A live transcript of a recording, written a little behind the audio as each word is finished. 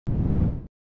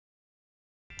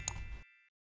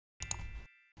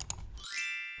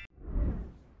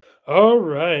All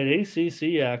right,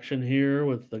 ACC action here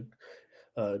with the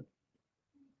uh,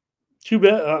 two be-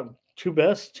 uh, two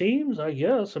best teams, I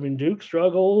guess. I mean, Duke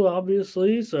struggled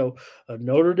obviously, so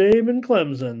Notre Dame and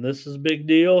Clemson. This is a big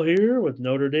deal here with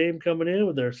Notre Dame coming in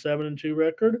with their 7-2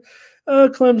 record.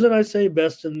 Clemson, I say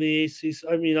best in the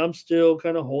ACC. I mean, I'm still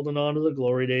kind of holding on to the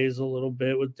glory days a little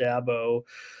bit with Dabo.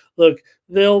 Look,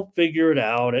 they'll figure it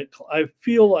out. I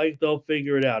feel like they'll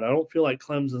figure it out. I don't feel like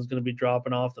Clemson's going to be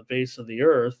dropping off the face of the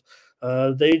earth.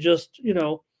 They just,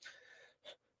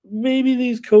 maybe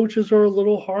these coaches are a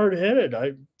little hard headed.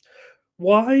 I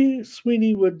Why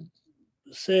Sweeney would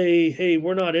say, "Hey,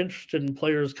 we're not interested in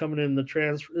players coming in the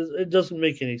transfer," it doesn't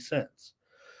make any sense.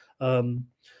 Um,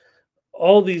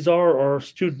 all these are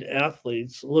student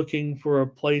athletes looking for a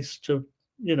place to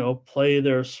play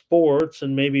their sports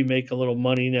and maybe make a little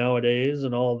money nowadays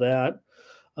and all that.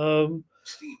 Um,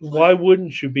 why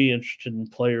wouldn't you be interested in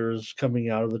players coming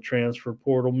out of the transfer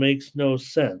portal? Makes no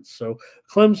sense. So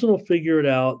Clemson will figure it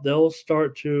out. They'll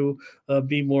start to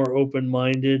be more open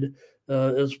minded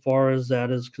as far as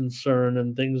that is concerned,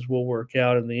 and things will work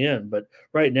out in the end. But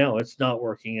right now, it's not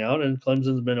working out, and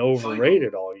Clemson's been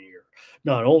overrated all year.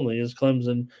 Not only is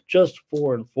Clemson just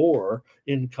 4-4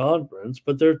 in conference,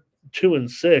 but they're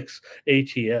 2-6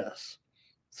 ATS.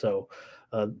 So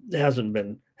hasn't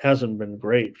been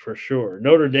great for sure.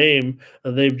 Notre Dame,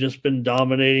 they've just been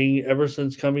dominating ever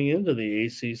since coming into the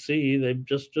ACC. They've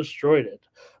just destroyed it.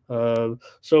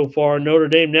 So far, Notre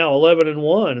Dame now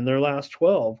 11-1 in their last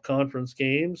 12 conference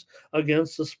games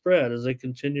against the spread as they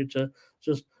continue to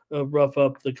just rough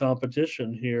up the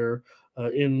competition here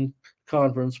in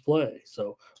conference play.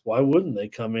 So why wouldn't they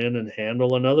come in and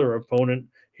handle another opponent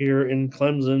here in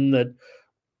Clemson that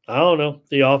I don't know.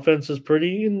 The offense is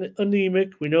pretty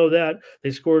anemic. We know that.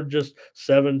 They scored just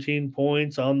 17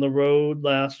 points on the road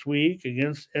last week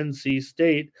against NC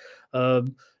State.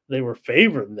 They were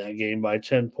favored in that game by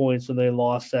 10 points and they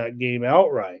lost that game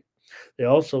outright. They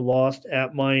also lost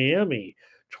at Miami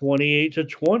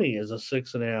 28-20 as a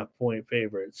 6.5 point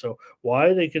favorite. So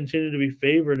why they continue to be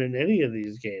favored in any of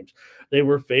these games? They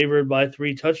were favored by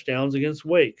 3 touchdowns against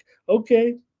Wake.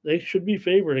 Okay, they should be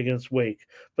favored against Wake,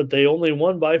 but they only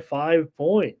won by 5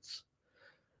 points.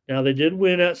 Now they did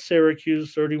win at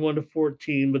Syracuse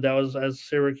 31-14, but that was as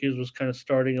Syracuse was kind of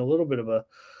starting a little bit of a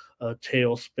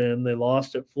tailspin. They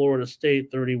lost at Florida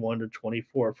State 31-24.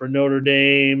 For Notre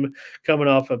Dame, coming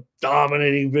off a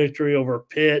dominating victory over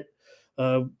Pitt.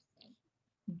 Uh,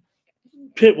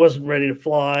 Pitt wasn't ready to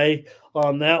fly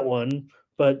on that one,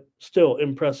 but still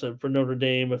impressive for Notre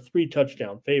Dame, a 3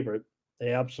 touchdown favorite.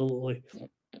 They absolutely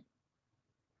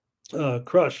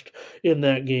crushed in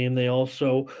that game. They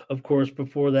also, of course,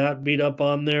 before that, beat up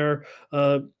on their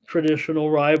traditional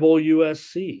rival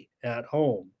USC at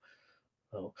home.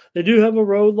 So they do have a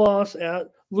road loss at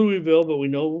Louisville, but we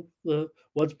know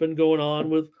what's been going on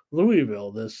with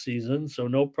Louisville this season, so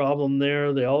no problem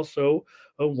there. They also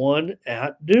won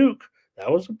at Duke.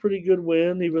 That was a pretty good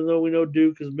win, even though we know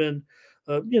Duke has been,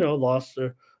 lost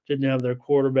their didn't have their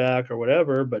quarterback or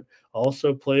whatever, but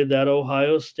also played that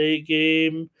Ohio State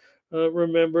game.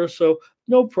 Remember, so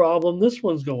no problem. This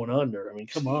one's going under. I mean,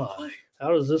 come on.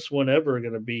 How is this one ever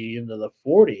going to be into the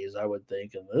 40s? I would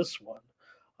think in this one.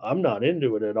 I'm not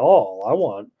into it at all. I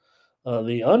want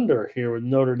the under here with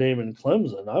Notre Dame and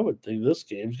Clemson. I would think this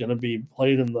game's going to be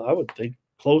played I would think,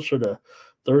 closer to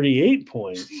 38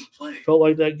 points. Felt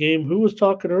like that game. Who was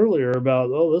talking earlier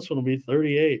about, oh, this one will be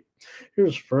 38?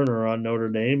 Here's Ferner on Notre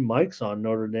Dame. Mike's on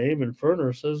Notre Dame. And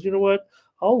Ferner says, you know what?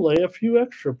 I'll lay a few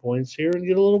extra points here and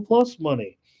get a little plus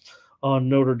money on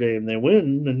Notre Dame. They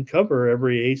win and cover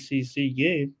every ACC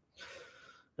game.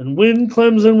 And when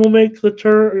Clemson will make the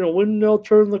turn, when they'll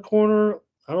turn the corner,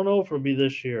 I don't know if it'll be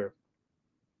this year.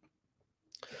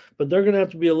 But they're going to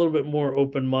have to be a little bit more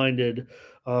open minded.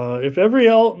 If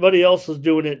everybody else is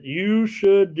doing it, you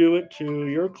should do it too.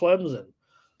 You're Clemson.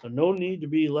 No need to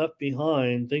be left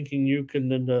behind thinking you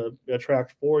can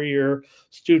attract 4-year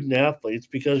student athletes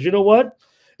because you know what?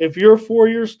 If your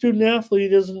 4-year student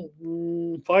athlete isn't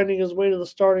finding his way to the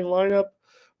starting lineup,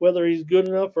 whether he's good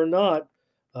enough or not,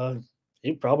 uh,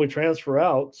 he'd probably transfer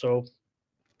out. So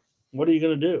what are you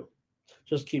going to do?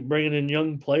 Just keep bringing in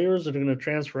young players that are going to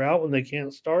transfer out when they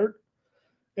can't start?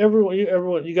 Everyone,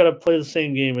 you got to play the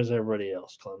same game as everybody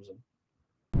else, Clemson.